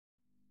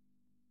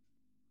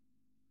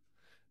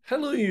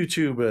Hello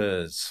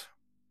YouTubers!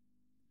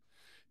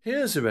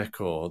 Here's a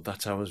record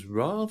that I was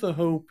rather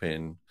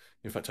hoping,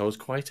 in fact I was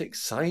quite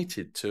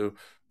excited to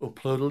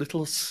upload a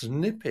little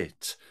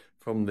snippet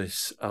from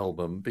this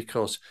album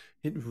because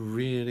it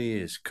really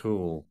is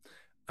cool.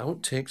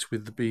 Outtakes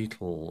with the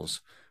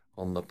Beatles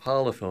on the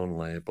Parlophone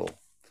label.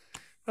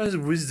 As I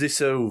whiz this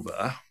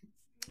over,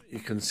 you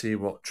can see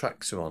what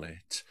tracks are on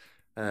it.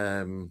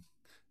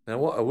 Now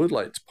what I would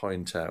like to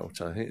point out,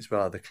 I think it's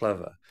rather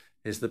clever,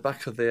 is the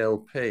back of the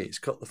LP. It's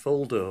got the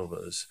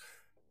foldovers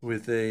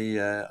with the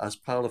as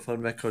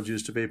Parlophone records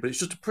used to be, but it's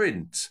just a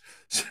print.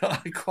 So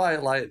I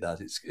quite like that.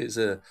 It's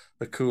a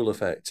cool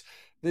effect.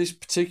 This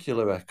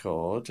particular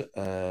record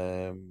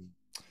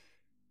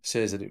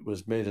says that it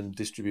was made and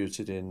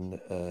distributed in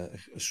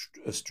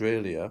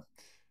Australia.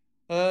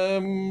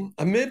 And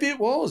maybe it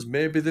was.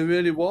 Maybe there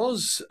really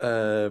was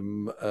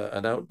an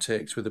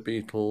Outtakes with the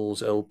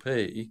Beatles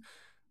LP.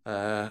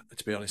 To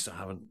be honest, I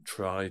haven't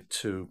tried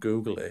to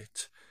Google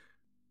it.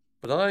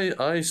 But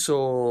I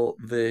saw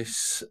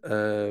this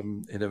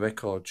in a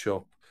record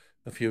shop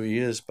a few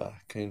years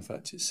back. In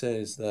fact, it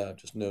says there, I've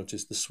just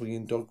noticed the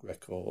Swinging Dog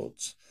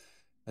Records,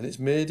 and it's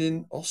made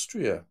in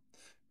Austria.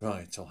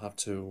 Right, I'll have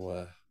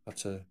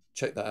to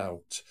check that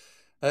out.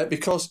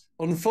 Because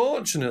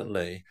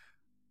unfortunately,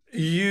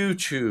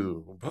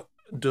 YouTube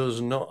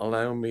does not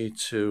allow me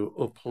to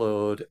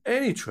upload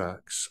any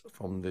tracks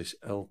from this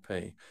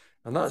LP.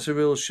 And that's a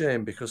real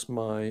shame because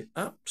my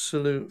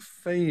absolute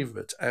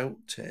favourite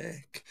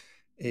outtake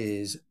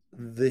is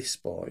this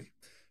boy.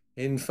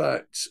 In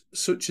fact,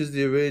 such is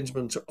the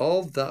arrangement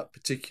of that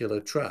particular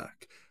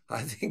track,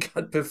 I think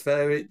I'd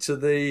prefer it to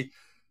the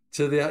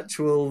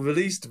actual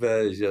released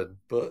version.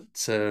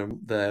 But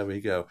there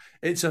we go.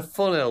 It's a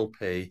fun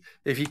LP.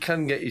 If you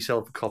can get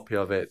yourself a copy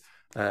of it,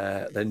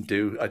 then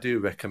I do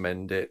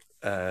recommend it.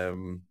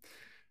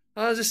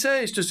 As I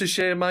say, it's just a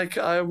shame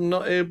I'm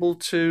not able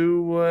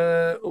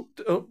to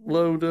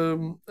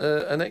upload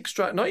an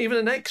extract, not even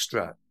an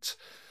extract.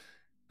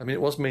 I mean,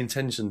 it was my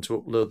intention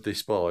to upload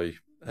this boy,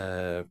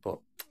 but,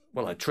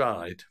 well, I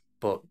tried,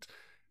 but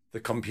the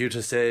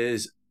computer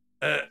says,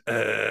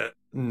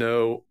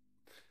 no.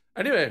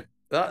 Anyway,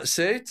 that's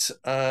it.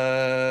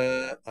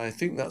 I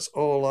think that's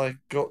all I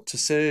got to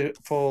say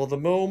for the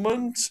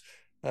moment.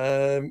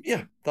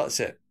 Yeah, that's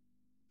it.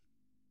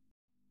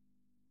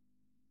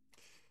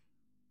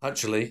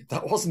 Actually,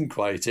 that wasn't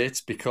quite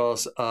it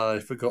because I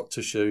forgot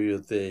to show you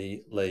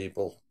the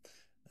label.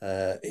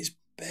 It's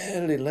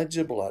barely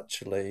legible,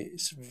 actually.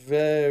 It's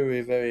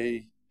very,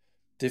 very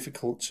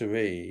difficult to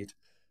read.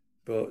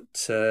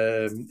 But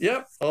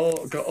yeah,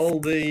 got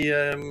all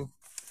the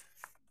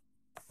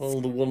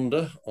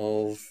wonder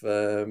of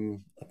a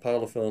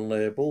Parlophone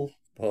label.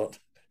 But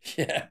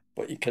yeah,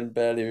 but you can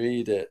barely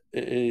read it.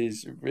 It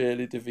is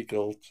really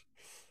difficult.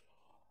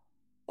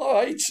 All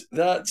right,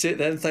 that's it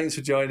then. Thanks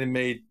for joining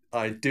me.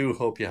 I do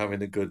hope you're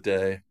having a good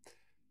day.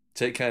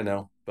 Take care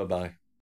now. Bye-bye.